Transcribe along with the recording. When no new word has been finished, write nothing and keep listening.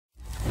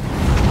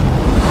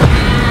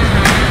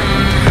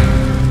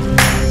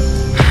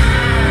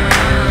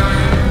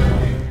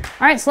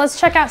right, so let's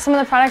check out some of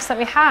the products that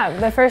we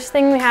have. The first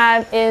thing we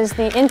have is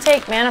the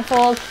intake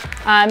manifold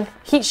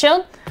heat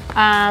shield.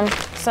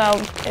 So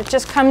it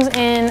just comes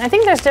in, I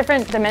think there's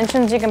different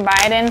dimensions you can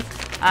buy it in.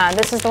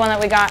 This is the one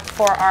that we got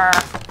for our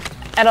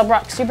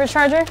Edelbrock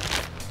supercharger.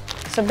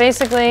 So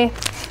basically,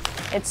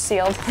 it's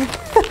sealed.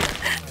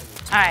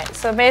 All right,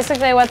 so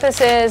basically what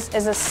this is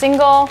a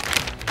single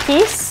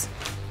piece.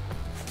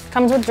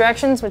 Comes with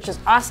directions, which is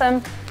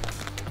awesome.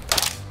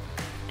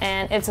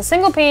 And it's a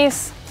single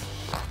piece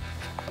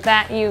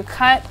that you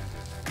cut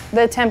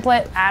the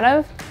template out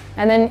of,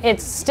 and then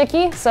it's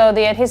sticky, so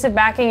the adhesive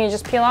backing you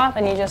just peel off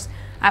and you just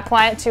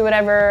apply it to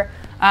whatever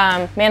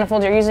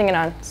manifold you're using it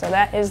on. So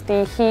that is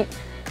the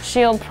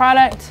Heatshield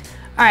product.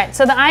 All right,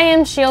 so the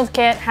IM Shield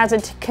Kit has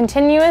a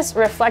continuous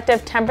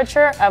reflective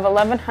temperature of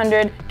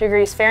 1100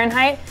 degrees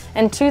Fahrenheit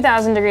and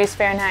 2000 degrees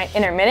Fahrenheit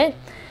intermittent.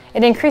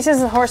 It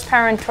increases the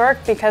horsepower and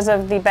torque because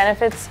of the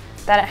benefits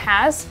that it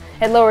has.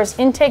 It lowers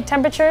intake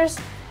temperatures.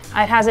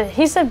 It has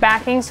adhesive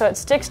backing, so it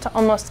sticks to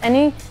almost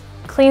any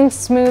clean,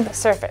 smooth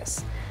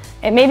surface.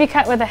 It may be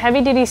cut with a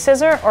heavy-duty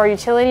scissor or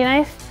utility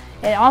knife.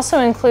 It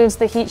also includes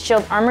the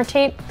Heatshield armor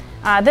tape.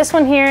 This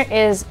one here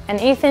is an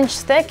 1/8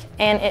 inch thick,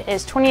 and it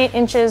is 28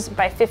 inches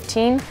by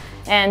 15.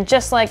 And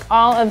just like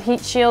all of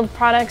Heatshield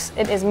products,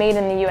 it is made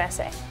in the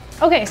USA.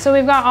 Okay, so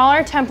we've got all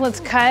our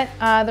templates cut.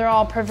 They're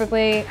all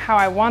perfectly how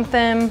I want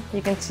them.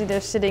 You can see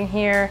they're sitting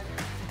here,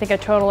 I think a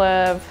total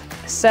of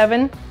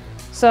 7.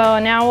 So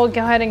now we'll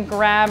go ahead and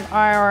grab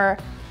our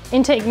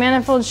intake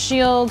manifold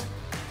shield,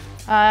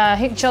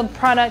 Heatshield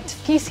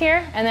product piece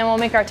here, and then we'll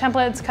make our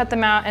templates, cut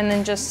them out, and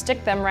then just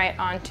stick them right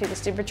onto the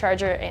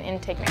supercharger and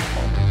intake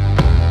manifold.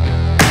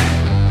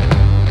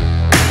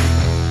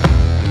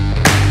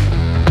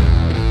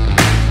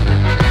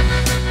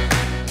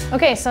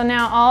 Okay, so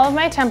now all of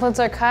my templates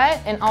are cut,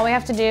 and all we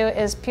have to do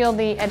is peel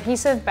the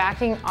adhesive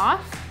backing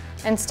off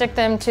and stick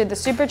them to the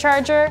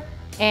supercharger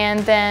and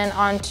then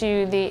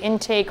onto the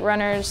intake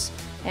runners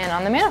and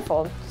on the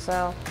manifold.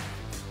 So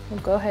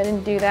we'll go ahead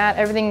and do that.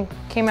 Everything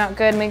came out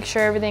good. Make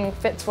sure everything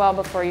fits well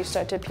before you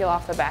start to peel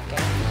off the backing.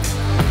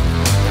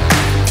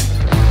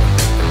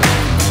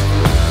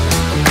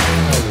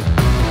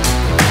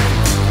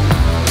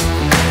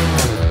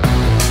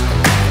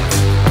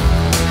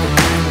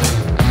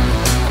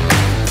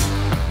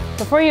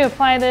 Before you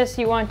apply this,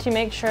 you want to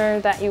make sure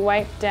that you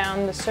wipe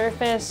down the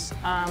surface.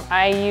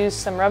 I use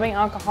some rubbing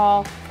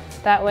alcohol.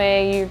 That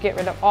way you get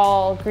rid of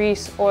all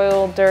grease,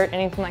 oil, dirt,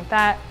 anything like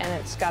that, and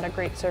it's got a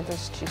great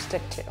surface to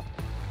stick to.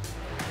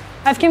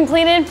 I've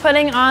completed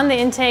putting on the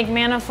intake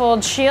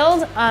manifold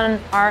shield on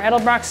our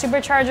Edelbrock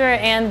supercharger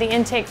and the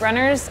intake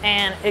runners,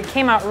 and it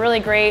came out really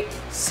great.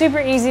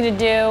 Super easy to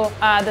do.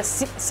 The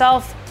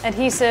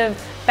self-adhesive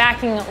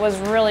backing was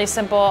really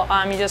simple.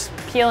 You just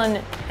peel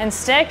and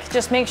stick.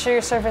 Just make sure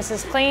your surface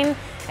is clean,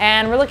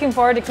 and we're looking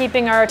forward to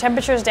keeping our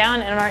temperatures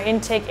down and our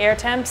intake air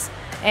temps.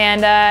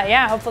 And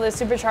yeah, hopefully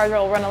the supercharger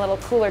will run a little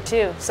cooler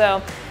too.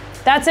 So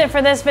that's it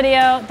for this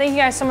video. Thank you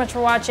guys so much for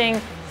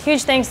watching.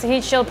 Huge thanks to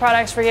Heatshield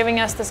Products for giving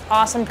us this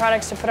awesome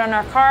products to put on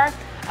our car.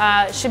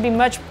 It should be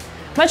much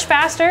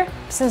faster,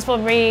 since we'll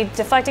be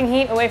deflecting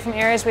heat away from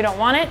areas we don't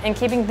want it and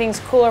keeping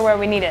things cooler where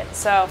we need it.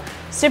 So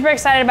super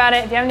excited about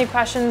it. If you have any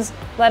questions,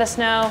 let us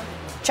know.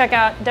 Check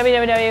out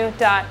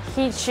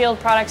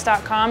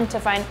www.heatshieldproducts.com to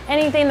find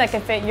anything that can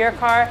fit your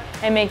car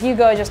and make you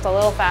go just a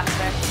little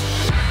faster.